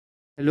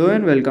Hello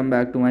and welcome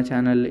back to my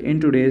channel. In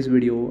today's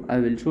video, I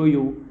will show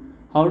you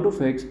how to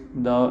fix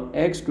the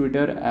X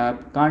Twitter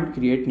app can't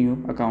create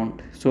new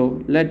account.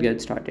 So let's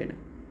get started.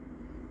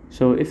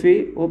 So if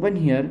we open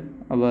here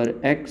our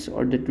X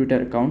or the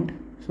Twitter account,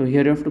 so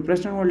here you have to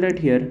press and hold it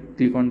here,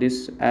 click on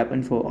this app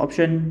info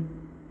option.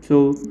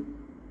 So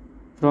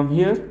from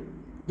here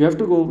you have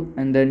to go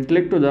and then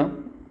click to the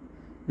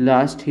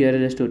last here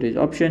is the storage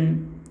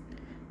option.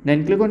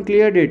 Then click on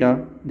clear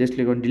data, just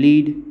click on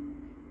delete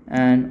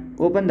and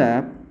open the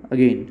app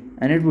again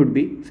and it would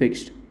be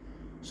fixed.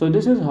 So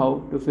this is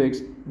how to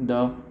fix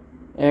the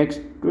X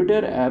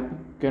Twitter app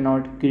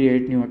cannot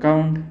create new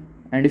account.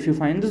 And if you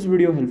find this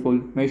video helpful,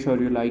 make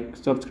sure you like,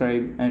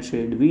 subscribe and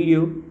share the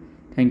video.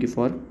 Thank you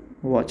for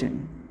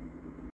watching.